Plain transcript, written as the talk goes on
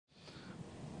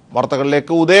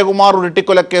വാർത്തകളിലേക്ക്. ഉദയകുമാർ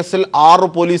ഉരുട്ടിക്കൊലക്കേസിൽ 6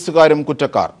 പോലീസുകാരും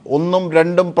കുറ്റക്കാർ. 1ഉം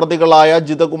 2ഉം പ്രതികളായ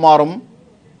ജിതകുമാറും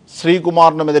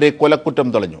ശ്രീകുമാറിനുമെതിരെ കൊലക്കുറ്റം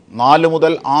തെളിഞ്ഞു. 4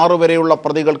 മുതൽ 6 വരെയുള്ള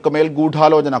പ്രതികൾക്ക് മേൽ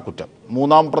ഗൂഢാലോചന കുറ്റം.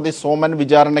 3ാം പ്രതി സോമൻ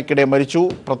വിചാരണയ്ക്കിടെ മരിച്ചു.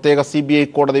 പ്രത്യേക CBI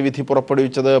കോടതി വിധി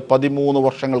പുറപ്പെടുവിച്ചത് 13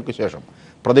 വർഷങ്ങൾക്ക് ശേഷം.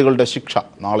 പ്രതികളുടെ ശിക്ഷ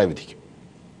നാളെ വിധിക്കും.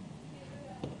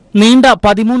 നീണ്ട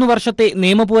 13 വർഷത്തെ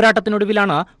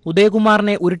നിയമപോരാട്ടത്തിനൊടുവിലാണ്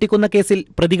ഉദയകുമാറിനെ ഉരുട്ടിക്കൊന്ന കേസിൽ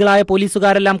പ്രതികളായ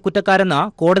പോലീസുകാരെല്ലാം കുറ്റക്കാരെന്ന്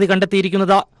കോടതി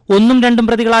കണ്ടെത്തിയിരിക്കുന്നത്. 1ഉം 2ഉം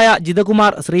പ്രതികളായ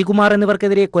ജിതകുമാർ, ശ്രീകുമാർ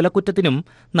എന്നിവർക്കെതിരെ കൊലക്കുറ്റത്തിനും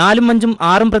 4ഉം 5ഉം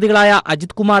 6ഉം പ്രതികളായ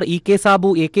അജിത് കുമാർ, EK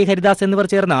സാബു, AK ഹരിദാസ് എന്നിവർ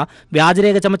ചേർന്ന്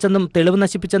വ്യാജരേഖ ചമച്ചെന്നും തെളിവ്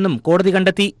നശിപ്പിച്ചെന്നും കോടതി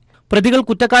കണ്ടെത്തി. പ്രതികൾ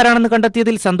കുറ്റക്കാരാണെന്ന്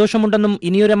കണ്ടെത്തിയതിൽ സന്തോഷമുണ്ടെന്നും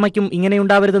ഇനിയൊരമ്മയ്ക്കും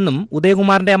ഇങ്ങനെയുണ്ടാവരുതെന്നും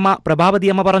ഉദയകുമാറിന്റെ അമ്മ പ്രഭാവതി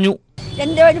അമ്മ പറഞ്ഞു.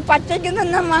 എന്റെ ഒരു പച്ചയ്ക്ക്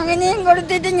നിന്ന മകനെയും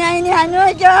കൊടുത്തിട്ട് ഞാൻ ഇനി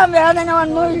അനുഭവിക്കാൻ വേദന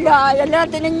ഒന്നുമില്ല.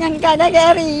 എല്ലാത്തിനും ഞാൻ കര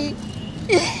കയറി.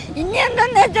 ഇനി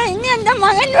എന്താന്ന് വെച്ചാൽ ഇനി എന്റെ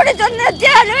മകനോട്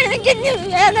ചെന്നെത്തിയാലും എനിക്ക് ഇനി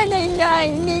വേദനയില്ല.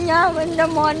 ഇനി ഞാൻ എന്റെ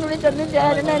മോനോട് ചെന്ന്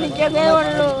ചേരണം, എനിക്കതേ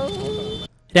ഉള്ളൂ.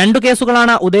 2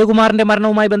 കേസുകളാണ് ഉദയകുമാറിന്റെ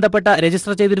മരണവുമായി ബന്ധപ്പെട്ട്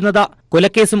രജിസ്റ്റർ ചെയ്തിരുന്നത്.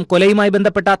 കൊലക്കേസും കൊലയുമായി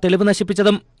ബന്ധപ്പെട്ട തെളിവ്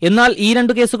നശിപ്പിച്ചതും. എന്നാൽ ഈ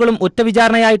 2 കേസുകളും ഒറ്റ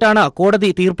വിചാരണയായിട്ടാണ് കോടതി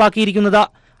തീർപ്പാക്കിയിരിക്കുന്നത്.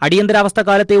 അടിയന്തരാവസ്ഥ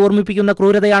കാലത്തെ ഓർമ്മിപ്പിക്കുന്ന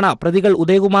ക്രൂരതയാണ് പ്രതികൾ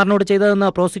ഉദയകുമാറിനോട് ചെയ്തതെന്ന്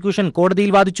പ്രോസിക്യൂഷൻ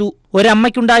കോടതിയിൽ വാദിച്ചു.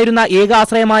 ഒരമ്മയ്ക്കുണ്ടായിരുന്ന ഏക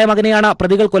ആശ്രയമായ മകനെയാണ്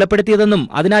പ്രതികൾ കൊലപ്പെടുത്തിയതെന്നും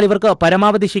അതിനാൽ ഇവർക്ക്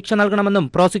പരമാവധി ശിക്ഷ നൽകണമെന്നും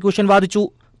പ്രോസിക്യൂഷൻ വാദിച്ചു.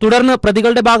 തുടർന്ന്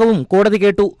പ്രതികളുടെ ഭാഗവും കോടതി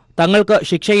കേട്ടു. തങ്ങൾക്ക്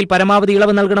ശിക്ഷയിൽ പരമാവധി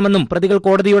ഇളവ് നൽകണമെന്നും പ്രതികൾ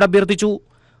കോടതിയോട് അഭ്യർത്ഥിച്ചു.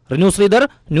 Rinu Sridhar,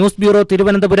 news bureau,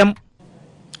 Thiruvananthapuram.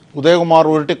 Udayakumar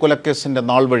ഉരുട്ടിക്കൊലക്കേസിന്റെ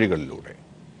നാൾവഴികളിലൂടെ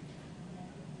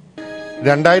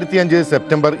 2005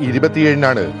 September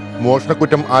 27-നാണ്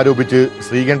മോഷണക്കുറ്റം ആരോപിച്ച്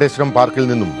ശ്രീകണ്ഠേശ്വരം പാർക്കിൽ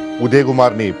നിന്നും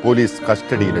ഉദയകുമാറിനെ പോലീസ്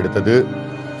കസ്റ്റഡിയിലെടുത്തത്.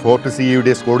 ഫോർട്ട്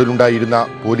CIയുടെ സ്ക്വാഡിലുണ്ടായിരുന്ന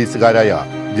പോലീസുകാരായ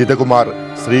ജിതകുമാർ,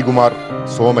 ശ്രീകുമാർ,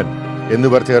 സോമൻ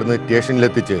എന്നിവർ ചേർന്ന്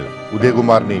സ്റ്റേഷനിലെത്തിച്ച്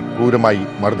ഉദയകുമാറിനെ ക്രൂരമായി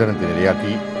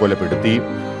മർദ്ദനത്തിനിരയാക്കി കൊലപ്പെടുത്തി.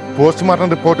 പോസ്റ്റ്മോർട്ടം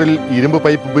റിപ്പോർട്ടിൽ ഇരുമ്പ്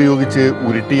പൈപ്പ് ഉപയോഗിച്ച്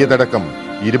ഉരുട്ടിയതടക്കം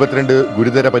 22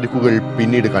 ഗുരുതര പരിക്കുകൾ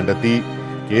പിന്നീട് കണ്ടെത്തി.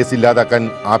 കേസില്ലാതാക്കാൻ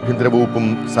ആഭ്യന്തര വകുപ്പും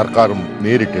സർക്കാരും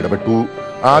നേരിട്ടിടപെട്ടു.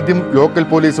 ആദ്യം ലോക്കൽ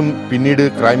പോലീസും പിന്നീട്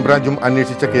ക്രൈംബ്രാഞ്ചും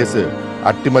അന്വേഷിച്ച കേസ്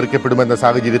അട്ടിമറിക്കപ്പെടുമെന്ന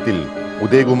സാഹചര്യത്തിൽ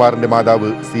ഉദയകുമാറിന്റെ മാതാവ്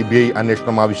CBI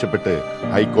അന്വേഷണം ആവശ്യപ്പെട്ട്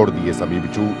ഹൈക്കോടതിയെ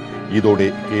സമീപിച്ചു. ഇതോടെ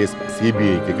കേസ്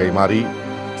CBIക്ക് കൈമാറി.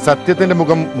 സത്യത്തിന്റെ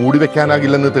മുഖം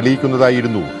മൂടിവെക്കാനാകില്ലെന്ന്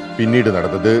തെളിയിക്കുന്നതായിരുന്നു പിന്നീട്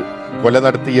നടന്നത്. കൊല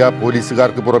നടത്തിയ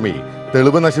പോലീസുകാർക്ക് പുറമെ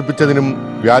തെളിവ് നശിപ്പിച്ചതിനും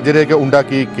വ്യാജരേഖ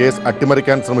ഉണ്ടാക്കി കേസ്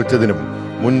അട്ടിമറിക്കാൻ ശ്രമിച്ചതിനും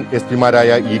മുൻ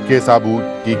SP-മാരായ EK Sabu,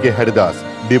 TK Haridas,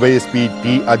 DYSP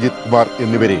T Ajith Kumar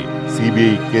എന്നിവരെ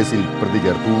CBI കേസിൽ പ്രതി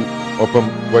ചേർത്തു. ഒപ്പം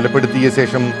കൊലപ്പെടുത്തിയ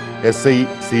ശേഷം SI,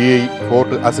 CI,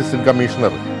 fort assistant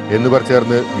commissioner എന്നിവർ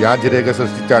ചേർന്ന് വ്യാജരേഖ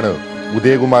സൃഷ്ടിച്ചാണ്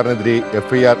ഉദയകുമാറിനെതിരെ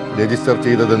FIR രജിസ്റ്റർ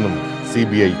ചെയ്തതെന്നും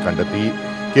CBI കണ്ടെത്തി.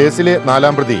 കേസിലെ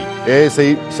 4ാം പ്രതി ASI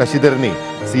ശശിധരനെ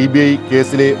CBI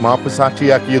കേസിലെ മാപ്പ്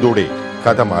സാക്ഷിയാക്കിയതോടെ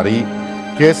കഥ മാറി.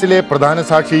 കേസിലെ പ്രധാന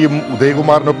സാക്ഷിയും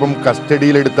ഉദയകുമാറിനൊപ്പം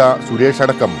കസ്റ്റഡിയിലെടുത്ത സുരേഷ്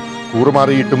അടക്കം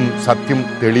കൂറുമാറിയിട്ടും സത്യം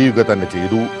തെളിയുക തന്നെ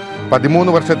ചെയ്തു.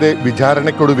 13 വർഷത്തെ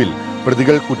വിചാരണയ്ക്കൊടുവിൽ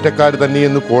പ്രതികൾ കുറ്റക്കാർ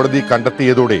തന്നെയെന്ന് കോടതി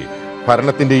കണ്ടെത്തിയതോടെ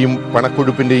ഭരണത്തിന്റെയും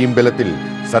പണക്കൊഴുപ്പിന്റെയും ബലത്തിൽ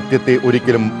സത്യത്തെ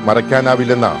ഒരിക്കലും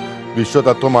മറയ്ക്കാനാവില്ലെന്ന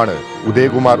വിശ്വതത്വമാണ്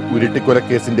ഉദയകുമാർ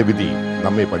ഉരുട്ടിക്കൊലക്കേസിന്റെ വിധി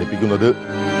നമ്മെ പഠിപ്പിക്കുന്നത്.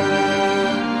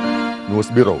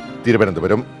 News bureau,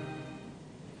 Thiruvananthapuram.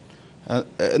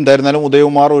 എന്തായിരുന്നാലും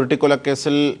ഉദയകുമാർ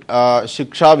ഉരുട്ടിക്കൊലക്കേസിൽ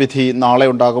ശിക്ഷാവിധി നാളെ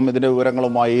ഉണ്ടാകും. ഇതിന്റെ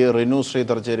വിവരങ്ങളുമായി റിനു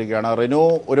ശ്രീധർ ചേരുകയാണ്. റിനു,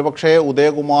 ഒരുപക്ഷെ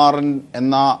ഉദയകുമാരൻ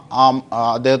എന്ന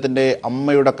അദ്ദേഹത്തിന്റെ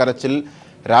അമ്മയുടെ കരച്ചിൽ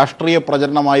രാഷ്ട്രീയ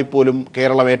പ്രചരണമായി പോലും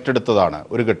കേരളം ഏറ്റെടുത്തതാണ്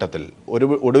ഒരു ഘട്ടത്തിൽ.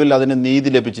 ഒടുവിൽ അതിന്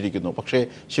നീതി ലഭിച്ചിരിക്കുന്നു. പക്ഷേ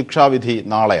ശിക്ഷാവിധി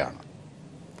നാളെയാണ്.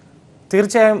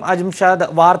 തീർച്ചയായും അജിംഷാദ്,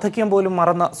 വാർദ്ധക്യം പോലും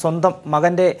മറന്ന് സ്വന്തം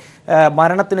മകന്റെ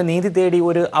മരണത്തിന് നീതി തേടി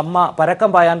ഒരു അമ്മ പരക്കം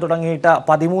പായാൻ തുടങ്ങിയിട്ട്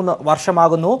 13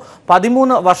 വർഷമാകുന്നു.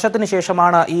 13 വർഷത്തിന്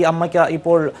ശേഷമാണ് ഈ അമ്മയ്ക്ക്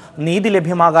ഇപ്പോൾ നീതി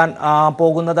ലഭ്യമാകാൻ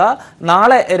പോകുന്നത്.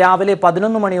 നാളെ രാവിലെ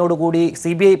 11 മണിയോടുകൂടി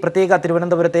CBI പ്രത്യേക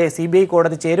തിരുവനന്തപുരത്തെ CBI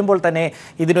കോടതി ചേരുമ്പോൾ തന്നെ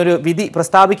ഇതിനൊരു വിധി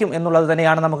പ്രസ്താവിക്കും എന്നുള്ളത്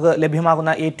തന്നെയാണ് നമുക്ക്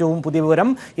ലഭ്യമാകുന്ന ഏറ്റവും പുതിയ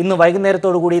വിവരം. ഇന്ന്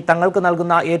വൈകുന്നേരത്തോടുകൂടി തങ്ങൾക്ക്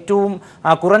നൽകുന്ന ഏറ്റവും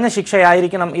കുറഞ്ഞ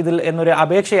ശിക്ഷയായിരിക്കണം ഇതിൽ എന്നൊരു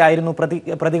അപേക്ഷയായിരുന്നു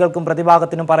പ്രതികൾക്കും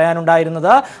പ്രതിഭാഗത്തിനും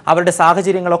പറയാനുണ്ടായിരുന്നത്. അവരുടെ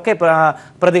സാഹചര്യങ്ങളൊക്കെ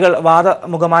പ്രതികൾ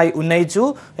വാദമുഖമായി ഉന്നയിച്ചു.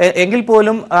 എങ്കിൽ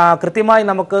പോലും കൃത്യമായി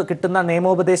നമുക്ക് കിട്ടുന്ന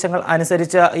നിയമോപദേശങ്ങൾ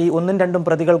അനുസരിച്ച് ഈ 1ഉം 2ഉം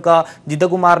പ്രതികൾക്ക്,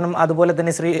 ജിതകുമാറിനും അതുപോലെ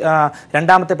തന്നെ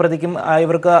 2ാമത്തെ പ്രതിക്കും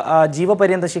ഇവർക്ക്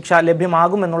ജീവപര്യന്ത ശിക്ഷ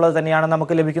ലഭ്യമാകും എന്നുള്ളത് തന്നെയാണ്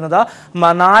നമുക്ക് ലഭിക്കുന്നത്.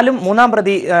 3ാം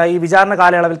പ്രതി ഈ വിചാരണ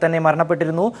കാലയളവിൽ തന്നെ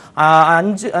മരണപ്പെട്ടിരുന്നു.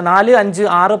 4, 5,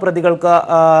 6 പ്രതികൾക്ക്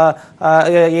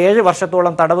 7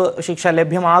 വർഷത്തോളം തടവ് ശിക്ഷ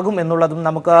ലഭ്യമാകും എന്നുള്ളതും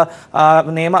നമുക്ക്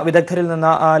നിയമ വിദഗ്ധ വിദഗ്ധരിൽ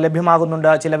നിന്ന്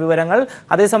ലഭ്യമാകുന്നുണ്ട് ചില വിവരങ്ങൾ.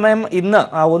 അതേസമയം ഇന്ന്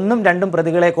 1ഉം 2ഉം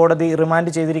പ്രതികളെ കോടതി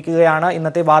റിമാൻഡ് ചെയ്തിരിക്കുകയാണ്.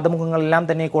 ഇന്നത്തെ വാദമുഖങ്ങളെല്ലാം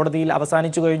തന്നെ കോടതിയിൽ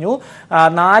അവസാനിച്ചു കഴിഞ്ഞു.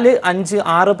 4, 5,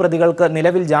 6 പ്രതികൾക്ക്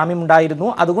നിലവിൽ ജാമ്യമുണ്ടായിരുന്നു.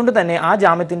 അതുകൊണ്ട് തന്നെ ആ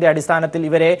ജാമ്യത്തിന്റെ അടിസ്ഥാനത്തിൽ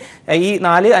ഇവരെ ഈ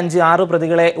 4, 5, 6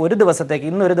 പ്രതികളെ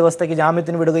ഇന്ന് ഒരു ദിവസത്തേക്ക്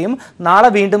ജാമ്യത്തിന് വിടുകയും നാളെ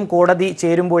വീണ്ടും കോടതി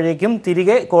ചേരുമ്പോഴേക്കും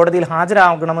തിരികെ കോടതിയിൽ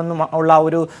ഹാജരാകണമെന്നും ഉള്ള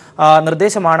ഒരു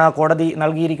നിർദ്ദേശമാണ് കോടതി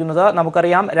നൽകിയിരിക്കുന്നത്.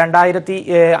 നമുക്കറിയാം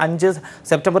 2005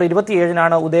 സെപ്റ്റംബർ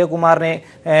 27-നാണ് ഉദയകുമാറിനെ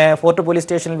ഫോർട്ട് പോലീസ്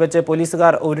സ്റ്റേഷനിൽ വെച്ച്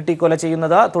പോലീസുകാർ ഉരുട്ടിക്കൊല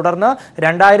ചെയ്യുന്നത്. തുടർന്ന്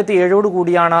 2007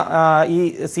 കൂടിയാണ് ഈ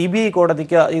CBI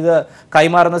കോടതിക്ക് ഇത്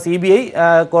കൈമാറുന്ന. CBI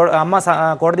അമ്മ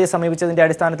കോടതിയെ സമീപിച്ചതിന്റെ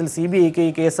അടിസ്ഥാനത്തിൽ CBIക്ക്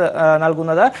ഈ കേസ്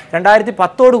നൽകുന്നത്.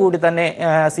 2010 കൂടി തന്നെ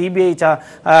CBI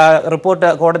റിപ്പോർട്ട്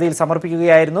കോടതിയിൽ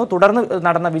സമർപ്പിക്കുകയായിരുന്നു. തുടർന്ന്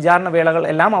നടന്ന വിചാരണ വേളകൾ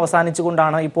എല്ലാം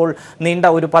അവസാനിച്ചുകൊണ്ടാണ് ഇപ്പോൾ നീണ്ട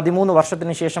ഒരു 13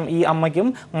 വർഷത്തിന് ശേഷം ഈ അമ്മയ്ക്കും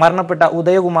മരണപ്പെട്ട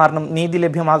ഉദയകുമാറിനും നീതി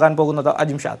ലഭ്യമാകാൻ പോകുന്നത്.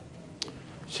 അജിംഷാദ്.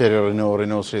 ശരി,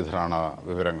 റിനു ശ്രീധരാണ്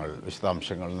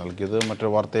വിശദാംശങ്ങൾ നൽകിയത്.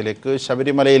 മറ്റൊരു വാർത്തയിലേക്ക്.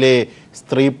 ശബരിമലയിലെ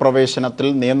സ്ത്രീ പ്രവേശനത്തിൽ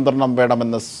നിയന്ത്രണം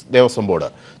വേണമെന്ന്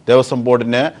ദേവസ്വം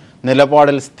ബോർഡിന്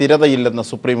നിലപാടിൽ സ്ഥിരതയില്ലെന്ന്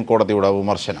സുപ്രീം കോടതിയുടെ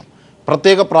വിമർശനം.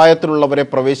 പ്രത്യേക പ്രായത്തിലുള്ളവരെ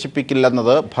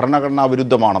പ്രവേശിപ്പിക്കില്ലെന്നത് ഭരണഘടനാ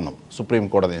വിരുദ്ധമാണെന്നും സുപ്രീം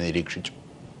കോടതി നിരീക്ഷിച്ചു.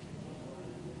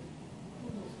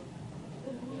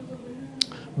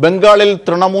 ബംഗാളിൽ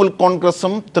തൃണമൂൽ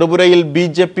കോൺഗ്രസും ത്രിപുരയിൽ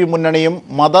BJP മുന്നണിയും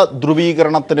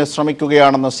മതധ്രുവീകരണത്തിന്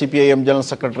ശ്രമിക്കുകയാണെന്ന് CPIM general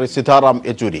secretary Sitaram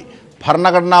Yechury.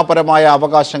 ഭരണഘടനാപരമായ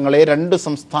അവകാശങ്ങളെ 2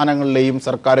 സംസ്ഥാനങ്ങളിലെയും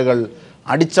സർക്കാരുകൾ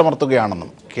അടിച്ചമർത്തുകയാണെന്നും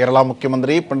കേരള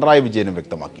മുഖ്യമന്ത്രി പിണറായി വിജയനും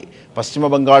വ്യക്തമാക്കി. പശ്ചിമ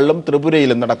ബംഗാളിലും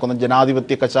ത്രിപുരയിലും നടക്കുന്ന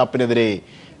ജനാധിപത്യ കശാപ്പിനെതിരെ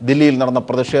ദില്ലിയിൽ നടന്ന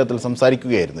പ്രതിഷേധത്തിൽ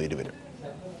സംസാരിക്കുകയായിരുന്നു ഇരുവരും.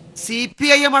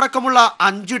 CPIM അടക്കമുള്ള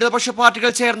 5 ഇടതുപക്ഷ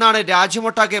പാർട്ടികൾ ചേർന്നാണ്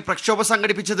രാജ്യമൊട്ടാകെ പ്രക്ഷോഭം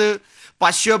സംഘടിപ്പിച്ചത്.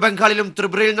 പശ്ചിമ ബംഗാളിലും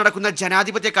ത്രിപുരയിലും നടക്കുന്ന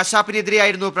ജനാധിപത്യ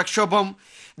കശാപ്പിനെതിരെയായിരുന്നു പ്രക്ഷോഭം.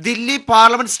 ദില്ലി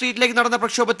പാർലമെന്റ് സ്ട്രീറ്റിലേക്ക് നടന്ന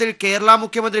പ്രക്ഷോഭത്തിൽ കേരള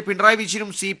മുഖ്യമന്ത്രി പിണറായി വിജയനും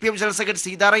CPM general secretary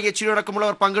Sitaram Yechury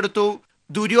അടക്കമുള്ളവർ പങ്കെടുത്തു.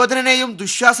 ദുര്യോധനനെയും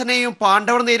ദുശ്ശാസനെയും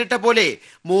പാണ്ഡവർ നേരിട്ട പോലെ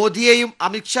മോദിയെയും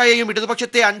അമിത്ഷായെയും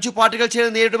ഇടതുപക്ഷത്തെ 5 പാർട്ടികൾ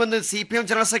ചേർന്ന് നേരിടുമെന്ന് CPM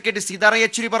general secretary Sitaram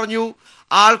Yechury പറഞ്ഞു.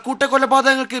 ആൾക്കൂട്ട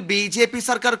കൊലപാതകങ്ങൾക്ക് BJP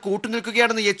സർക്കാർ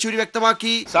കൂട്ടുനിൽക്കുകയാണെന്ന് യെച്ചൂരി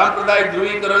വ്യക്തമാക്കി. सांप्रदायिक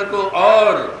ध्रुवीकरण को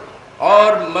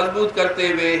और मजबूत करते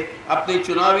हुए अपने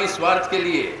चुनावी स्वार्थ के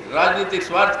लिए, राजनीतिक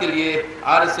स्वार्थ के लिए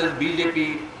RSS BJP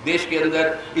देश के अंदर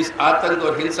इस आतंक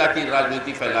और हिंसा की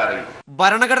राजनीति फैला रही है.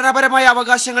 ഭരണഘടനാപരമായ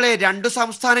അവകാശങ്ങളെ 2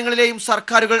 സംസ്ഥാനങ്ങളിലെയും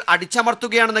സർക്കാരുകൾ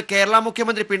അടിച്ചമർത്തുകയാണെന്ന് കേരള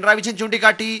മുഖ്യമന്ത്രി പിണറായി വിജയൻ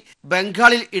ചൂണ്ടിക്കാട്ടി.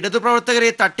 ബംഗാളിൽ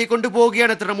ഇടതുപ്രവർത്തകരെ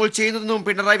തട്ടിക്കൊണ്ടുപോവുകയാണ് തൃണമൂൽ ചെയ്യുന്നതെന്നും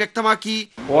പിണറായി വ്യക്തമാക്കി.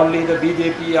 Only the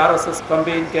BJP RSS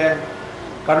campaign can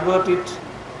convert it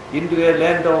into a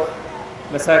land of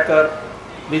massacre,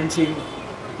 lynching,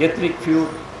 ethnic feud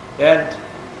and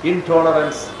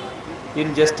intolerance in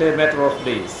just a matter of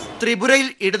days. ത്രിപുരയിൽ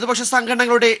ഇടതുപക്ഷ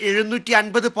സംഘടനകളുടെ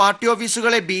 750 പാർട്ടി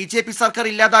ഓഫീസുകളെ BJP സർക്കാർ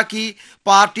ഇല്ലാതാക്കി.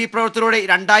 പാർട്ടി പ്രവർത്തകരുടെ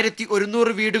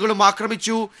 2100 വീടുകളും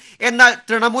ആക്രമിച്ചു. എന്നാൽ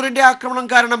തൃണമൂലിന്റെ ആക്രമണം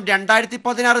കാരണം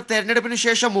 2016 തെരഞ്ഞെടുപ്പിന്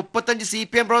ശേഷം 35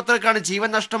 CPM പ്രവർത്തകർക്കാണ്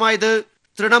ജീവൻ നഷ്ടമായത്.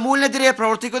 തൃണമൂലിനെതിരെ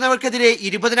പ്രവർത്തിക്കുന്നവർക്കെതിരെ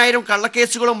 20,000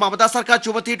 കള്ളക്കേസുകളും മമതാ സർക്കാർ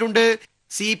ചുമത്തിയിട്ടുണ്ട്.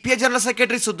 CPI general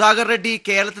secretary Sudhakar Reddy,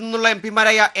 കേരളത്തിൽ നിന്നുള്ള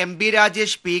MP-മാരായ MB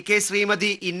Rajesh, PK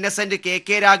Shrimati, Innocent,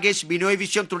 KK Ragesh, Binoy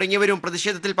Viswam തുടങ്ങിയവരും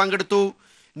പ്രതിഷേധത്തിൽ പങ്കെടുത്തു.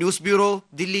 News bureau,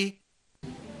 Delhi.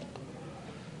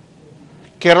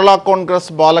 കേരള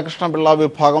കോൺഗ്രസ് ബാലകൃഷ്ണപിള്ള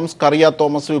വിഭാഗം, സ്കറിയ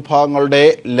തോമസ് വിഭാഗങ്ങളുടെ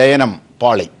ലയനം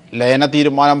പാളി. ലയന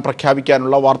തീരുമാനം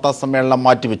പ്രഖ്യാപിക്കാനുള്ള വാർത്താ സമ്മേളനം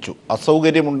മാറ്റിവെച്ചു.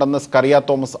 അസൗകര്യമുണ്ടെന്ന് സ്കറിയ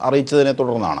തോമസ് അറിയിച്ചതിനെ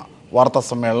തുടർന്നാണ് വാർത്താ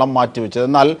സമ്മേളനം മാറ്റിവെച്ചത്.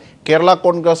 എന്നാൽ കേരള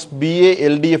കോൺഗ്രസ് BA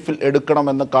LDF-ൽ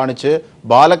എടുക്കണമെന്ന് കാണിച്ച്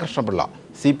ബാലകൃഷ്ണപിള്ള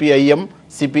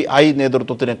CPI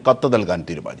നേതൃത്വത്തിന് കത്ത് നൽകാൻ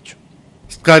തീരുമാനിച്ചു.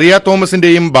 സ്കറിയ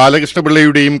തോമസിന്റെയും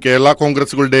ബാലകൃഷ്ണപിള്ളയുടെയും കേരള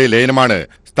കോൺഗ്രസുകളുടെ ലയനമാണ്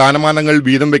സ്ഥാനമാനങ്ങൾ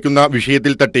വീതം വയ്ക്കുന്ന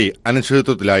വിഷയത്തിൽ തട്ടി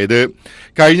അനിശ്ചിതത്വത്തിലായത്.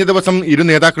 കഴിഞ്ഞ ദിവസം ഇരു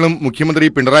നേതാക്കളും മുഖ്യമന്ത്രി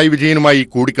പിണറായി വിജയനുമായി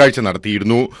കൂടിക്കാഴ്ച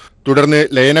നടത്തിയിരുന്നു. തുടർന്ന്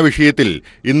ലയന വിഷയത്തിൽ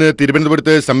ഇന്ന്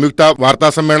തിരുവനന്തപുരത്ത് സംയുക്ത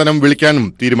വാർത്താസമ്മേളനം വിളിക്കാനും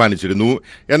തീരുമാനിച്ചിരുന്നു.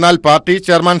 എന്നാൽ പാർട്ടി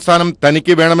ചെയർമാൻ സ്ഥാനം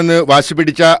തനിക്ക് വേണമെന്ന്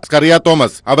വാശിപിടിച്ച സ്കറിയ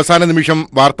തോമസ് അവസാന നിമിഷം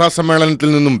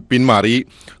വാർത്താസമ്മേളനത്തിൽ നിന്നും പിന്മാറി.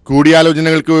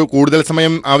 കൂടിയാലോചനകൾക്ക് കൂടുതൽ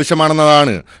സമയം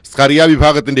ആവശ്യമാണെന്നതാണ് സ്കറിയ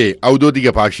വിഭാഗത്തിന്റെ ഔദ്യോഗിക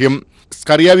ഭാഷ്യം.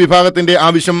 സ്കറിയ വിഭാഗത്തിന്റെ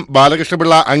ആവശ്യം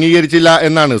ബാലകൃഷ്ണപിള്ള അംഗീകരിച്ചില്ല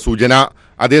എന്നാണ് സൂചന.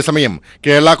 അതേസമയം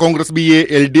കേരള കോൺഗ്രസ് BA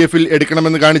LDF-ൽ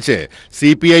എടുക്കണമെന്ന് കാണിച്ച്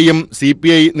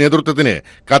CPI നേതൃത്വത്തിന്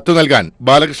കത്ത് നൽകാൻ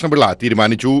ബാലകൃഷ്ണപിള്ള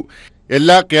തീരുമാനിച്ചു.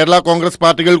 എല്ലാ കേരള കോൺഗ്രസ്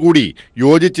പാർട്ടികൾ കൂടി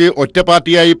യോജിച്ച് ഒറ്റ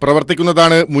പാർട്ടിയായി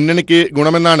പ്രവർത്തിക്കുന്നതാണ് മുന്നണിക്ക്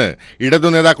ഗുണമെന്നാണ് ഇടതു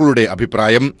നേതാക്കളുടെ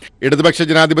അഭിപ്രായം. ഇടതുപക്ഷ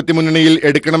ജനാധിപത്യ മുന്നണിയിൽ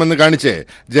എടുക്കണമെന്ന് കാണിച്ച്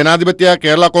ജനാധിപത്യ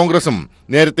കേരള കോൺഗ്രസും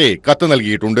നേരത്തെ കത്ത്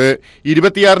നൽകിയിട്ടുണ്ട്.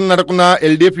 26 നടക്കുന്ന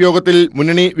LDF യോഗത്തിൽ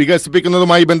മുന്നണി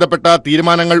വികസിപ്പിക്കുന്നതുമായി ബന്ധപ്പെട്ട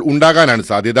തീരുമാനങ്ങൾ ഉണ്ടാകാനാണ്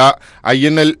സാധ്യത.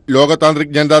 INL,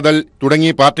 ലോകതാന്ത്രിക് ജനതാദൾ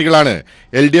തുടങ്ങിയ പാർട്ടികളാണ്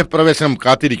LDF പ്രവേശനം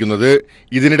കാത്തിരിക്കുന്നത്.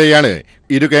 ഇതിനിടെയാണ്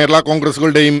ഇരു കേരള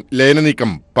കോൺഗ്രസുകളുടെയും ലയന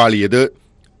നീക്കം പാളിയത്.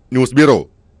 News bureau,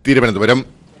 Thiruvananthapuram.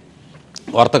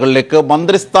 വാർത്തകളിലേക്ക്.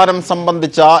 മന്ത്രിസ്ഥാനം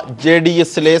സംബന്ധിച്ച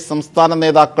JDS-ലെ സംസ്ഥാന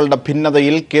നേതാക്കളുടെ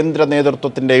ഭിന്നതയിൽ കേന്ദ്ര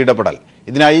നേതൃത്വത്തിന്റെ ഇടപെടൽ.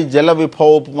 ഇതിനായി ജലവിഭവ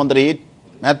വകുപ്പ് മന്ത്രി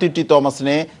മാത്യു ടി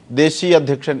തോമസിനെ ദേശീയ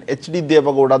അധ്യക്ഷൻ HD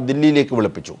ദേവഗൌഡ ദില്ലിയിലേക്ക്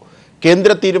വിളിപ്പിച്ചു.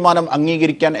 കേന്ദ്ര തീരുമാനം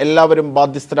അംഗീകരിക്കാൻ എല്ലാവരും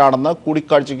ബാധ്യസ്ഥരാണെന്ന്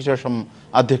കൂടിക്കാഴ്ചയ്ക്ക് ശേഷം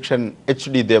അധ്യക്ഷൻ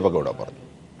HD ദേവഗൌഡ പറഞ്ഞു.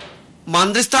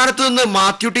 മന്ത്രിസ്ഥാനത്ത് നിന്ന്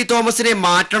മാത്യു ടി തോമസിനെ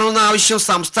മാറ്റണമെന്ന ആവശ്യം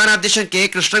സംസ്ഥാന അധ്യക്ഷൻ K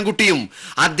കൃഷ്ണൻകുട്ടിയും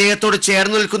അദ്ദേഹത്തോട്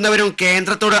ചേർന്ന് നിൽക്കുന്നവരും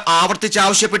കേന്ദ്രത്തോട് ആവർത്തിച്ച്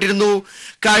ആവശ്യപ്പെട്ടിരുന്നു.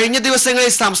 കഴിഞ്ഞ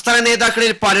ദിവസങ്ങളിൽ സംസ്ഥാന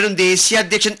നേതാക്കളിൽ പലരും ദേശീയ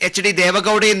അധ്യക്ഷൻ HD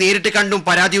ദേവഗൌഡയെ നേരിട്ട് കണ്ടും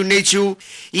പരാതി ഉന്നയിച്ചു.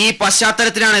 ഈ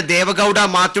പശ്ചാത്തലത്തിലാണ് ദേവഗൌഡ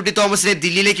മാത്യു ടി തോമസിനെ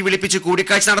ദില്ലിയിലേക്ക് വിളിപ്പിച്ച്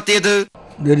കൂടിക്കാഴ്ച നടത്തിയത്.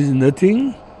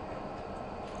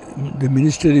 The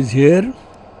minister is here.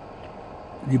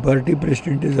 The party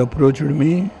president has approached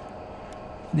me.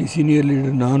 The senior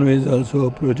leader Nano has also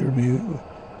approached me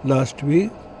last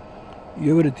week.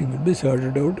 Everything will be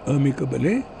sorted out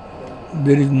amicably.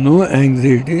 There is no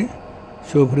anxiety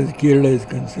so far as Kerala is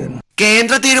concerned.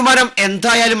 കേന്ദ്ര തീരുമാനം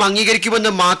എന്തായാലും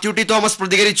അംഗീകരിക്കുമെന്ന് Mathew T Thomas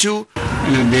പ്രതികരിച്ചു.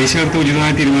 ദേശീയത്ത്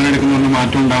ഉചിതമായ തീരുമാനം എടുക്കുന്നതുകൊണ്ട്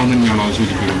മാറ്റം ഉണ്ടാവുന്നതന്നെയാണോ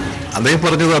സൂചിപ്പിക്കുന്നത്? അദ്ദേഹം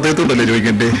പറഞ്ഞത് അദ്ദേഹത്തോടല്ലേ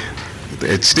ചോദിക്കണ്ടേ?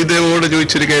 HD ദേവോട്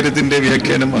ചോദിച്ചൊരു കാര്യത്തിന്റെ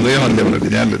വ്യാഖ്യാനം അദ്ദേഹം അല്ലേ പറഞ്ഞത്,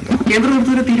 ഞാനല്ലോ. കേന്ദ്ര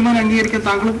നേതൃത്വത്തിന്റെ തീരുമാനം അംഗീകരിക്കാൻ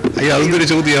താങ്കളും അതൊരു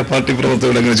ചോദ്യം പാർട്ടി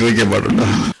പ്രവർത്തകർ അങ്ങനെ ചോദിക്കാൻ പാടുണ്ടോ?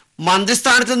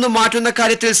 മന്ത്രിസ്ഥാനത്ത് നിന്ന് മാറ്റുന്ന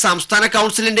കാര്യത്തിൽ സംസ്ഥാന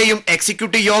കൗൺസിലിന്റെയും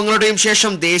എക്സിക്യൂട്ടീവ് യോഗങ്ങളുടെയും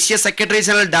ശേഷം ദേശീയ സെക്രട്ടറി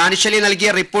ജനറൽ ഡാനിഷ് അലി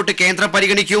നൽകിയ റിപ്പോർട്ട് കേന്ദ്രം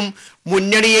പരിഗണിക്കും.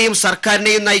 മുന്നണിയെയും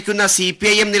സർക്കാരിനെയും നയിക്കുന്ന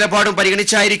CPIM നിലപാടും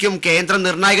പരിഗണിച്ചായിരിക്കും കേന്ദ്രം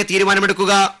നിർണായക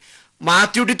തീരുമാനമെടുക്കുക.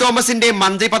 മാത്യു ടി തോമസിന്റെ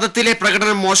മന്ത്രിപദത്തിലെ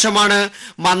പ്രകടനം മോശമാണ്.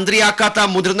 മന്ത്രിയാക്കാത്ത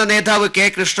മുതിർന്ന നേതാവ് K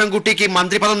കൃഷ്ണൻകുട്ടിക്ക്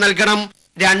മന്ത്രിപദം നൽകണം.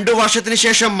 2 വർഷത്തിന്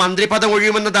ശേഷം മന്ത്രിപദം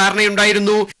ഒഴിയുമെന്ന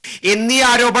ധാരണയുണ്ടായിരുന്നു എന്നീ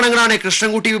ആരോപണങ്ങളാണ്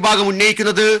കൃഷ്ണൻകുട്ടി വിഭാഗം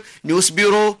ഉന്നയിക്കുന്നത്. News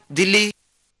bureau, Delhi.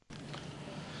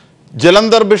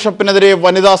 ജലന്ധർ ബിഷപ്പിനെതിരെ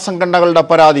വനിതാ സംഘടനകളുടെ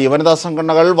പരാതി. വനിതാ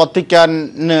സംഘടനകൾ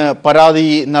വത്തിക്കാന് പരാതി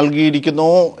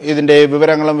നൽകിയിരിക്കുന്നു. ഇതിന്റെ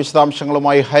വിവരങ്ങളും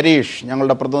വിശദാംശങ്ങളുമായി ഹരീഷ്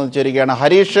ഞങ്ങളുടെ പ്രതിനിധി ചേരുകയാണ്.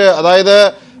 ഹരീഷ്, അതായത്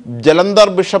ജലന്ധർ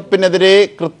ബിഷപ്പിനെതിരെ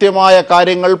കൃത്യമായ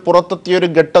കാര്യങ്ങൾ പുറത്തെത്തിയൊരു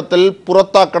ഘട്ടത്തിൽ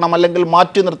പുറത്താക്കണം അല്ലെങ്കിൽ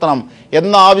മാറ്റി നിർത്തണം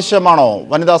എന്ന ആവശ്യമാണോ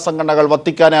വനിതാ സംഘടനകൾ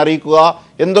വത്തിക്കാനെ അറിയിക്കുക?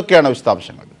 എന്തൊക്കെയാണ്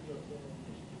വിശദാംശങ്ങൾ?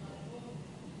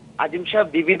 അജിംഷ,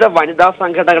 വിവിധ വനിതാ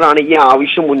സംഘടനകളാണ് ഈ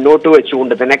ആവശ്യം മുന്നോട്ട്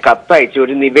വെച്ചുകൊണ്ട് തന്നെ കത്തയച്ച്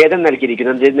ഒരു നിവേദനം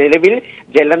നൽകിയിരിക്കുന്നത്. നിലവിൽ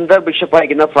ജലന്ധർ ബിഷപ്പ്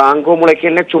അയക്കുന്ന ഫ്രാങ്കോ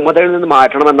മുളയ്ക്കലിനെ ചുമതലയിൽ നിന്ന്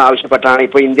മാറ്റണമെന്ന് ആവശ്യപ്പെട്ടാണ്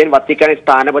ഇപ്പോൾ ഇന്ത്യൻ വത്തിക്കാൻ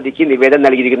സ്ഥാനപതിക്ക് നിവേദനം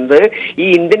നൽകിയിരിക്കുന്നത്. ഈ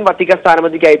ഇന്ത്യൻ വത്തിക്കാൻ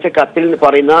സ്ഥാനപതിക്ക് അയച്ച കത്തിൽ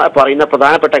പറയുന്ന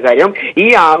പ്രധാനപ്പെട്ട കാര്യം, ഈ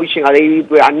ആവശ്യം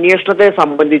അതായത് ഈ അന്വേഷണത്തെ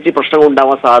സംബന്ധിച്ച് പ്രശ്നങ്ങൾ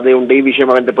ഉണ്ടാവാൻ സാധ്യതയുണ്ട്. ഈ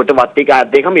വിഷയവുമായി ബന്ധപ്പെട്ട് വത്തിക്കാൻ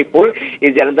അദ്ദേഹം ഇപ്പോൾ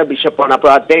ഈ ജലന്ധർ ബിഷപ്പാണ്.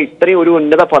 അപ്പോൾ അദ്ദേഹം ഇത്രയും ഒരു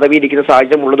ഉന്നത പദവി ഇരിക്കുന്ന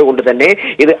സാഹചര്യം ഉള്ളത് കൊണ്ട് തന്നെ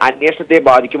ഇത് അന്വേഷണത്തെ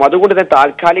ബാധിക്കും. അതുകൊണ്ട് തന്നെ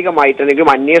താൽക്കാലിക ായിട്ടെങ്കിലും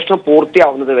അന്വേഷണം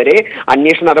പൂർത്തിയാവുന്നത് വരെ,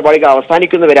 അന്വേഷണ നടപടികൾ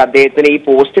അവസാനിക്കുന്നവരെ അദ്ദേഹത്തിന് ഈ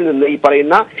പോസ്റ്റിൽ നിന്ന്, ഈ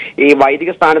പറയുന്ന ഈ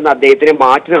വൈദിക സ്ഥാനത്ത് നിന്ന് അദ്ദേഹത്തിനെ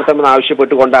മാറ്റി നിർത്തണമെന്ന്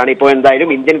ആവശ്യപ്പെട്ടുകൊണ്ടാണ് ഇപ്പോൾ എന്തായാലും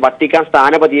ഇന്ത്യൻ വത്തിക്കാൻ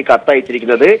സ്ഥാനപതിയെ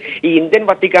കത്തയച്ചിരിക്കുന്നത്. ഈ ഇന്ത്യൻ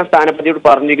വത്തിക്കാൻ സ്ഥാനപതിയോട്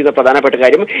പറഞ്ഞിരിക്കുന്ന പ്രധാനപ്പെട്ട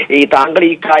കാര്യം, ഈ താങ്കൾ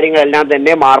ഈ കാര്യങ്ങളെല്ലാം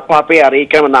തന്നെ മാർപ്പാപ്പയെ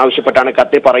അറിയിക്കണമെന്ന് ആവശ്യപ്പെട്ടാണ്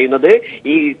കത്തിൽ പറയുന്നത്.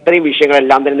 ഈ ഇത്രയും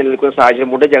വിഷയങ്ങളെല്ലാം തന്നെ നിലനിൽക്കുന്ന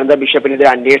സാഹചര്യമുണ്ട്. ജലന്ധർ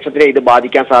ബിഷപ്പിനെതിരെ അന്വേഷണത്തിനെ ഇത്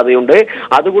ബാധിക്കാൻ സാധ്യതയുണ്ട്.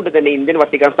 അതുകൊണ്ട് തന്നെ ഇന്ത്യൻ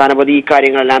വത്തിക്കാൻ സ്ഥാനപതി ഈ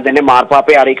കാര്യങ്ങളെല്ലാം തന്നെ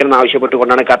മാർപ്പാപ്പയെ അറിയിക്കണമെന്ന്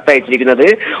ആവശ്യപ്പെട്ടുകൊണ്ടാണ് കത്തയച്ചിരിക്കുന്നത്.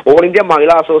 ഓൾ ഇന്ത്യ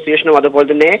മഹിളാ അസോസിയേഷനും അതുപോലെ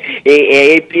തന്നെ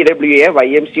AIPWA,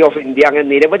 YMC ഓഫ് ഇന്ത്യ, അങ്ങനെ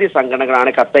നിരവധി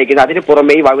സംഘടനകളാണ് കത്തയക്കുന്നത്. അതിന്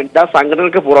പുറമെ ഈ വനിതാ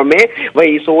സംഘടനകൾക്ക് പുറമെ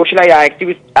ഈ സോഷ്യലായ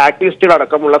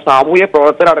ആക്ടിവിസ്റ്റുകളടക്കമുള്ള സാമൂഹ്യ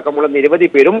പ്രവർത്തകരടക്കമുള്ള നിരവധി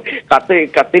പേരും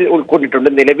കത്തിൽ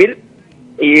ഉൾക്കൊണ്ടിട്ടുണ്ട്. നിലവിൽ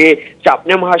ഈ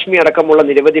ഷബ്നം ഹാഷ്മി അടക്കമുള്ള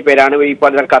നിരവധി പേരാണ് ഈ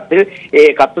പറഞ്ഞ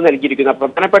കത്ത് നൽകിയിരിക്കുന്നത്.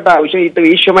 പ്രധാനപ്പെട്ട ആവശ്യം ഈ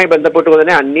വിഷയവുമായി ബന്ധപ്പെട്ടുകൊണ്ട്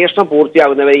തന്നെ അന്വേഷണം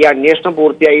പൂർത്തിയാകുന്നവരെ, ഈ അന്വേഷണം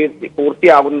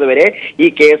പൂർത്തിയാകുന്നതുവരെ, ഈ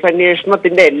കേസ്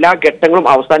അന്വേഷണത്തിന്റെ എല്ലാ ഘട്ടങ്ങളും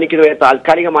അവസാനിക്കുന്നവരെ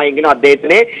താൽക്കാലികമായെങ്കിലും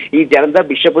അദ്ദേഹത്തിനെ ഈ ജലന്ധർ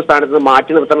ബിഷപ്പ് സ്ഥാനത്ത് നിന്ന്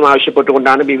മാറ്റി നിർത്തണമെന്ന്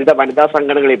ആവശ്യപ്പെട്ടുകൊണ്ടാണ് വിവിധ വനിതാ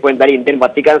സംഘടനകൾ ഇപ്പോൾ എന്തായാലും ഇന്ത്യൻ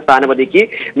വത്തിക്കാൻ സ്ഥാനപതിക്ക്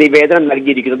നിവേദനം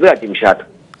നൽകിയിരിക്കുന്നത്. അജിംഷാദ്.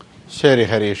 ശരി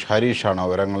ഹരീഷാണ്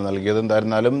വിവരങ്ങൾ നൽകിയത്.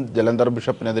 എന്തായിരുന്നാലും ജലന്ധർ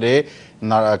ബിഷപ്പിനെതിരെ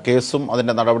കേസും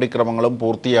അതിൻ്റെ നടപടിക്രമങ്ങളും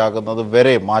പൂർത്തിയാകുന്നത്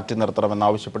വരെ മാറ്റി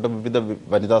നിർത്തണമെന്നാവശ്യപ്പെട്ട് വിവിധ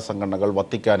വനിതാ സംഘടനകൾ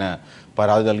വത്തിക്കാന്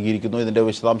പരാതി നൽകിയിരിക്കുന്നു. ഇതിൻ്റെ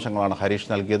വിശദാംശങ്ങളാണ്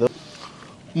ഹരീഷ് നൽകിയത്.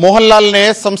 മോഹൻലാലിനെ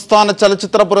സംസ്ഥാന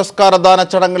ചലച്ചിത്ര പുരസ്കാരദാന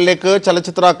ചടങ്ങിലേക്ക്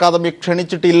ചലച്ചിത്ര അക്കാദമി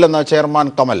ക്ഷണിച്ചിട്ടില്ലെന്ന് ചെയർമാൻ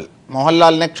കമൽ.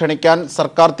 മോഹൻലാലിനെ ക്ഷണിക്കാൻ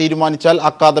സർക്കാർ തീരുമാനിച്ചാൽ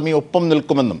അക്കാദമി ഒപ്പം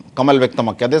നിൽക്കുമെന്നും കമൽ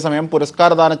വ്യക്തമാക്കി. അതേസമയം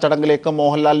പുരസ്കാരദാന ചടങ്ങിലേക്ക്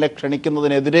മോഹൻലാലിനെ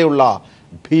ക്ഷണിക്കുന്നതിനെതിരെയുള്ള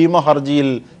ഭീമഹർജിയിൽ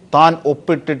താൻ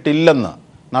ഒപ്പിട്ടിട്ടില്ലെന്ന്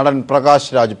നടൻ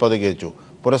പ്രകാശ് രാജ് പ്രതികരിച്ചു.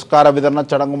 പുരസ്കാര വിതരണ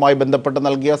ചടങ്ങുമായി ബന്ധപ്പെട്ട്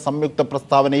നൽകിയ സംയുക്ത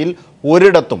പ്രസ്താവനയിൽ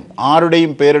ഒരിടത്തും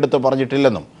ആരുടെയും പേരെടുത്ത്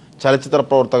പറഞ്ഞിട്ടില്ലെന്നും ചലച്ചിത്ര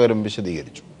പ്രവർത്തകരും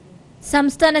വിശദീകരിച്ചു.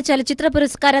 സംസ്ഥാന ചലച്ചിത്ര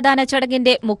പുരസ്കാരദാന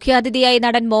ചടങ്ങിന്റെ മുഖ്യാതിഥിയായി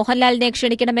നടൻ മോഹൻലാലിനെ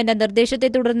ക്ഷണിക്കണമെന്ന നിർദ്ദേശത്തെ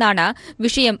തുടർന്നാണ്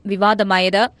വിഷയം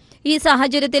വിവാദമായത്. ഈ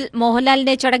സാഹചര്യത്തിൽ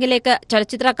മോഹൻലാലിനെ ചടങ്ങിലേക്ക്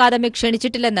ചലച്ചിത്ര അക്കാദമി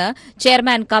ക്ഷണിച്ചിട്ടില്ലെന്ന്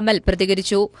ചെയർമാൻ കമൽ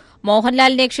പ്രതികരിച്ചു.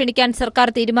 മോഹൻലാലിനെ ക്ഷണിക്കാൻ സർക്കാർ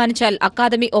തീരുമാനിച്ചാൽ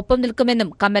അക്കാദമി ഒപ്പം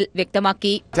നിൽക്കുമെന്നും കമൽ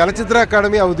വ്യക്തമാക്കി. ചലച്ചിത്ര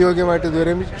അക്കാദമി ഔദ്യോഗികമായിട്ട്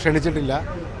ഇതുവരെയും ക്ഷണിച്ചിട്ടില്ല.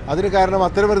 അതിന് കാരണം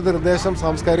അത്തരമൊരു നിർദ്ദേശം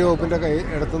സാംസ്കാരിക വകുപ്പിന്റെ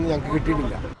അടുത്തുനിന്ന് ഞങ്ങൾക്ക്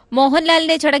കിട്ടിയിട്ടില്ല.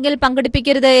 മോഹൻലാലിനെ ചടങ്ങിൽ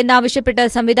പങ്കെടുപ്പിക്കരുത് എന്നാവശ്യപ്പെട്ട്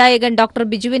സംവിധായകൻ ഡോക്ടർ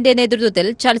ബിജുവിന്റെ നേതൃത്വത്തിൽ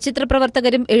ചലച്ചിത്ര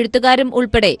പ്രവർത്തകരും എഴുത്തുകാരും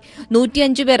ഉൾപ്പെടെ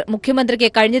 105 പേർ മുഖ്യമന്ത്രിക്ക്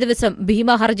കഴിഞ്ഞ ദിവസം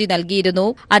ഭീമഹർജി നൽകിയിരുന്നു.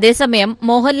 അതേസമയം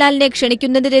മോഹൻലാലിനെ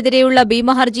ക്ഷണിക്കുന്നതിനെതിരെയുള്ള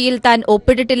ഭീമഹർജിയിൽ താൻ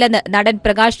ഒപ്പിട്ടിട്ടില്ലെന്ന് നടൻ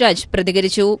പ്രകാശ് രാജ്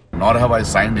പ്രതികരിച്ചു.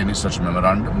 Such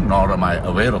memorandum, nor am I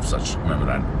aware of such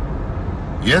memorandum.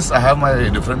 Yes, I have my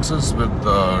differences with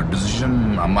the decision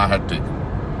Amma had taken,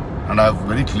 and I have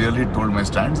very clearly told my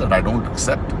stance that I don't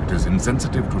accept. It is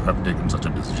insensitive to have taken such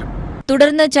a decision.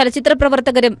 തുടർന്ന് ചലച്ചിത്ര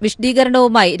പ്രവർത്തകരും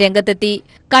വിശദീകരണവുമായി രംഗത്തെത്തി.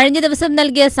 കഴിഞ്ഞ ദിവസം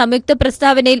നൽകിയ സംയുക്ത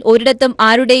പ്രസ്താവനയിൽ ഒരിടത്തും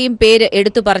ആരുടെയും പേര്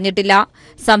എടുത്തു പറഞ്ഞിട്ടില്ല.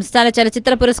 സംസ്ഥാന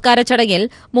ചലച്ചിത്ര പുരസ്കാര ചടങ്ങിൽ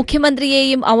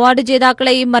മുഖ്യമന്ത്രിയെയും അവാർഡ്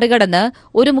ജേതാക്കളെയും മറികടന്ന്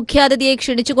ഒരു മുഖ്യാതിഥിയെ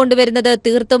ക്ഷണിച്ചുകൊണ്ടുവരുന്നത്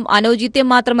തീർത്തും അനൌചിത്യം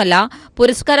മാത്രമല്ല,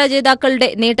 പുരസ്കാര ജേതാക്കളുടെ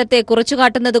നേട്ടത്തെ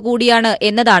കുറച്ചുകാട്ടുന്നത് കൂടിയാണ്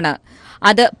എന്നതാണ്.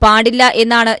 അത് പാടില്ല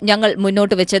എന്നാണ് ഞങ്ങൾ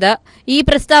മുന്നോട്ട് വെച്ചത്. ഈ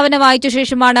പ്രസ്താവന വായിച്ച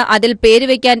ശേഷമാണ് അതിൽ പേര്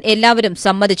വയ്ക്കാൻ എല്ലാവരും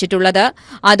സമ്മതിച്ചിട്ടുള്ളത്.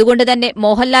 അതുകൊണ്ട് തന്നെ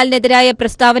മോഹൻലാലിനെതിരായ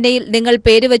പ്രസ്താവനയിൽ നിങ്ങൾ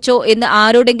പേര് വെച്ചോ എന്ന്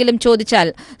ആരോടെങ്കിലും ചോദിച്ചാൽ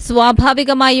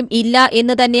സ്വാഭാവികമായും ഇല്ല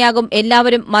എന്ന് തന്നെയാകും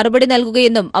എല്ലാവരും മറുപടി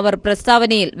നൽകുകയെന്നും അവർ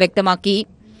പ്രസ്താവനയിൽ വ്യക്തമാക്കി.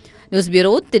 News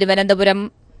bureau, Thiruvananthapuram.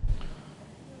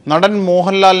 നടൻ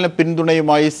മോഹൻലാലിന്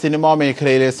പിന്തുണയുമായി സിനിമാ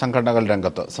മേഖലയിലെ സംഘടനകൾ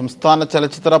രംഗത്ത്. സംസ്ഥാന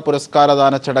ചലച്ചിത്ര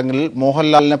പുരസ്കാരദാന ചടങ്ങിൽ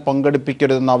മോഹൻലാലിനെ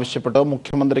പങ്കെടുപ്പിക്കരുതെന്നാവശ്യപ്പെട്ട്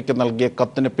മുഖ്യമന്ത്രിക്ക് നൽകിയ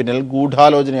കത്തിന് പിന്നിൽ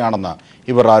ഗൂഢാലോചനയാണെന്ന്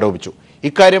ഇവർ ആരോപിച്ചു.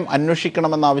 ഇക്കാര്യം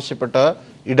അന്വേഷിക്കണമെന്നാവശ്യപ്പെട്ട്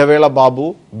Idavela Babu,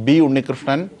 B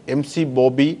Unnikrishnan, MC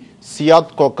Bobby,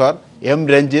 Siyad cocker, M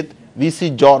Ranjith,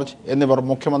 VC George എന്നിവർ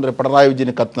മുഖ്യമന്ത്രി പിണറായി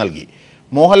വിജയന് കത്ത് നൽകി.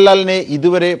 മോഹൻലാലിനെ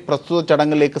ഇതുവരെ പ്രസ്തുത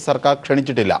ചടങ്ങിലേക്ക് സർക്കാർ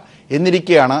ക്ഷണിച്ചിട്ടില്ല.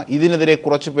 എന്നിരിക്കെയാണ് ഇതിനെതിരെ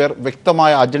കുറച്ചുപേർ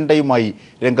വ്യക്തമായ അജണ്ടയുമായി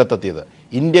രംഗത്തെത്തിയത്.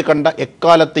 ഇന്ത്യ കണ്ട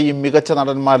എക്കാലത്തെയും മികച്ച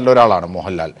നടന്മാരിലൊരാളാണ്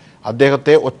മോഹൻലാൽ.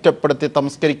 അദ്ദേഹത്തെ ഒറ്റപ്പെടുത്തി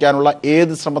തമസ്കരിക്കാനുള്ള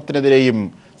ഏത് ശ്രമത്തിനെതിരെയും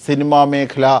സിനിമാ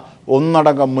മേഖല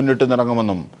ഒന്നടങ്കം മുന്നിട്ട്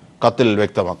നിറങ്ങുമെന്നും കത്തിൽ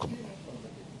വ്യക്തമാക്കുന്നു.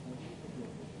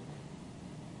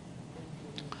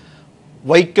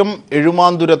 വൈക്കം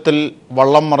എഴുമാന്തുരത്തിൽ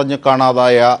വള്ളം മറിഞ്ഞ്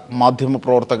കാണാതായ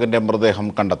മാധ്യമപ്രവർത്തകന്റെ മൃതദേഹം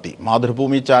കണ്ടെത്തി.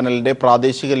 മാതൃഭൂമി ചാനലിന്റെ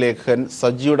പ്രാദേശിക ലേഖകൻ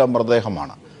സജിയുടെ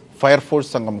മൃതദേഹമാണ്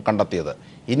ഫയർഫോഴ്സ് സംഘം കണ്ടെത്തിയത്.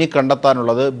 ഇനി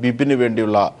കണ്ടെത്താനുള്ളത് ബിബിന്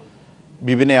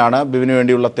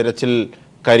വേണ്ടിയുള്ള തിരച്ചിൽ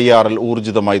കരിയാറിൽ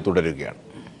ഊർജിതമായി തുടരുകയാണ്.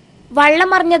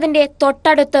 വള്ളമറിഞ്ഞതിന്റെ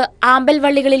തൊട്ടടുത്ത്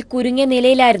ആമ്പൽവള്ളികളിൽ കുരുങ്ങിയ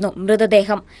നിലയിലായിരുന്നു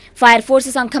മൃതദേഹം.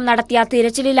 ഫയർഫോഴ്സ് സംഘം നടത്തിയ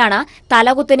തിരച്ചിലിലാണ്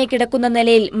തലകുത്തനെ കിടക്കുന്ന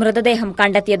നിലയിൽ മൃതദേഹം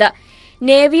കണ്ടെത്തിയത്.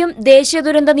 നേവിയും ദേശീയ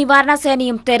ദുരന്ത നിവാരണ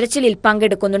സേനയും തെരച്ചിലിൽ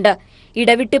പങ്കെടുക്കുന്നുണ്ട്.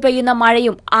 ഇടവിട്ട് പെയ്യുന്ന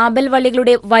മഴയും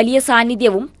ആമ്പൽവള്ളികളുടെ വലിയ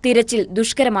സാന്നിധ്യവും തിരച്ചിൽ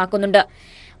ദുഷ്കരമാക്കുന്നുണ്ട്.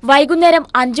 വൈകുന്നേരം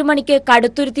 5 മണിക്ക്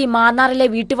കടുത്തുരുത്തി മാന്നാറിലെ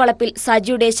വീട്ടുവളപ്പിൽ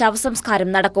സജിയുടെ ശവസംസ്കാരം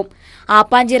നടക്കും.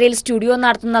 ആപ്പാഞ്ചേരിയിൽ സ്റ്റുഡിയോ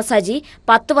നടത്തുന്ന സജി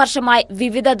 10 വർഷമായി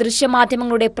വിവിധ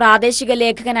ദൃശ്യമാധ്യമങ്ങളുടെ പ്രാദേശിക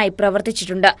ലേഖകനായി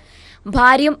പ്രവർത്തിച്ചിട്ടുണ്ട്.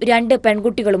 ഭാര്യയും 2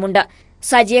 പെൺകുട്ടികളുമുണ്ട്.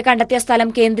 സജിയെ കണ്ടെത്തിയ സ്ഥലം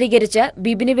കേന്ദ്രീകരിച്ച്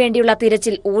ബിബിന് വേണ്ടിയുള്ള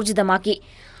തിരച്ചിൽ ഊർജിതമാക്കി.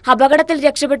 അപകടത്തിൽ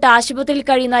രക്ഷപ്പെട്ട് ആശുപത്രിയിൽ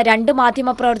കഴിയുന്ന 2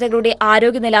 മാധ്യമപ്രവർത്തകരുടെ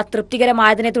ആരോഗ്യനില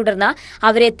തൃപ്തികരമായതിനെ തുടർന്ന്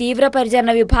അവരെ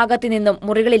തീവ്രപരിചരണ വിഭാഗത്തിൽ നിന്നും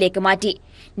മുറികളിലേക്ക് മാറ്റി.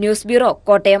 News bureau,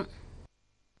 Kottayam.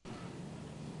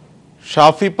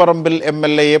 ഷാഫി പറമ്പിൽ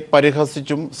MLAയെ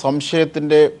പരിഹസിച്ചും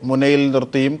സംശയത്തിന്റെ മുനയിൽ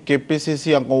നിർത്തിയും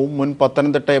KPCC അംഗവും മുൻ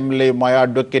പത്തനംതിട്ട MLAയുമായ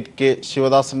അഡ്വക്കേറ്റ് K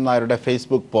ശിവദാസൻ നായരുടെ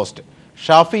Facebook post.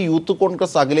 Shafi youth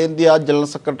Congress അഖിലേന്ത്യാ ജനറൽ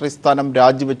സെക്രട്ടറി സ്ഥാനം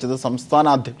രാജിവെച്ചത് സംസ്ഥാന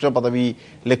അധ്യക്ഷ പദവി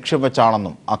ലക്ഷ്യം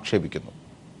വെച്ചാണെന്നും ആക്ഷേപിക്കുന്നു.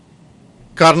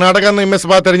 കർണാടക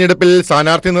നിയമസഭാ തെരഞ്ഞെടുപ്പിൽ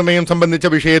സ്ഥാനാർത്ഥി നിർണയം സംബന്ധിച്ച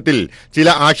വിഷയത്തിൽ ചില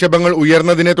ആക്ഷേപങ്ങൾ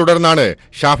ഉയർന്നതിനെ തുടർന്നാണ്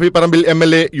ഷാഫി പറമ്പിൽ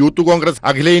MLA യൂത്ത് കോൺഗ്രസ്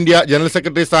അഖിലേന്ത്യാ ജനറൽ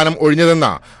സെക്രട്ടറി സ്ഥാനം ഒഴിഞ്ഞതെന്ന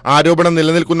ആരോപണം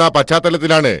നിലനിൽക്കുന്ന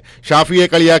പശ്ചാത്തലത്തിലാണ് ഷാഫിയെ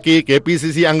കളിയാക്കി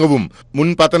KPCC അംഗവും മുൻ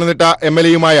പത്തനംതിട്ട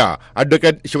MLAയുമായ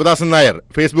അഡ്വക്കേറ്റ് ശിവദാസൻ നായർ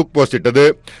ഫേസ്ബുക്ക് പോസ്റ്റിട്ടത്.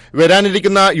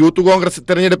 വരാനിരിക്കുന്ന യൂത്ത് കോൺഗ്രസ്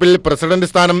തെരഞ്ഞെടുപ്പിൽ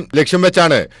പ്രസിഡന്റ് സ്ഥാനം ലക്ഷ്യം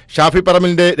വെച്ചാണ് ഷാഫി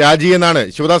പറമ്പിലിന്റെ രാജിയെന്നാണ്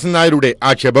ശിവദാസൻ നായരുടെ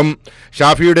ആക്ഷേപം.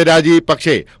 ഷാഫിയുടെ രാജി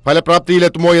പക്ഷേ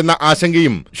ഫലപ്രാപ്തിയിലെത്തുമോ എന്ന ആശങ്കയും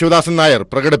ശിവദാസൻ നായർ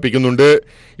പ്രകടിപ്പിക്കുന്നുണ്ട്.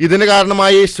 ഇതിന്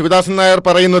കാരണമായി ശിവദാസൻ നായർ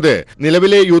പറയുന്നത്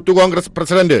നിലവിലെ യൂത്ത് കോൺഗ്രസ്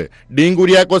പ്രസിഡന്റ് ഡീൻ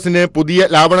കുര്യാക്കോസിന് പുതിയ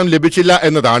ലാവണം ലഭിച്ചില്ല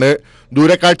എന്നതാണ്.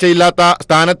 ദൂരക്കാഴ്ചയില്ലാത്ത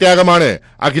സ്ഥാനത്യാഗമാണ്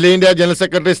അഖിലേന്ത്യാ ജനറൽ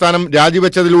സെക്രട്ടറി സ്ഥാനം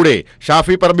രാജിവെച്ചതിലൂടെ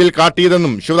ഷാഫി പറമ്പിൽ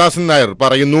കാട്ടിയതെന്നും ശിവദാസൻ നായർ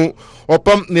പറയുന്നു.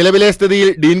 ഒപ്പം നിലവിലെ സ്ഥിതിയിൽ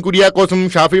ഡീൻ കുര്യാക്കോസും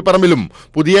ഷാഫി പറമ്പിലും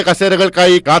പുതിയ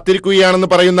കസേരകൾക്കായി കാത്തിരിക്കുകയാണെന്ന്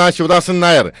പറയുന്ന ശിവദാസൻ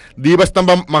നായർ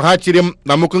ദീപസ്തംഭം മഹാചര്യം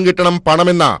നമുക്കും കിട്ടണം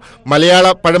പണമെന്ന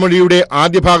മലയാള പഴമൊഴിയുടെ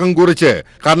ആദ്യ ഭാഗം കുറിച്ച്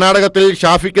കർണാടകത്തിൽ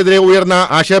ഷാഫിക്കെതിരെ ഉയർന്ന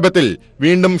ആക്ഷേപത്തിൽ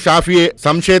വീണ്ടും ഷാഫിയെ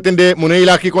സംശയത്തിന്റെ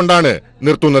മുനയിലാക്കിക്കൊണ്ടാണ്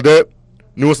നിർത്തുന്നത്.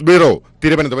 News bureau,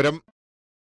 Thiruvananthapuram.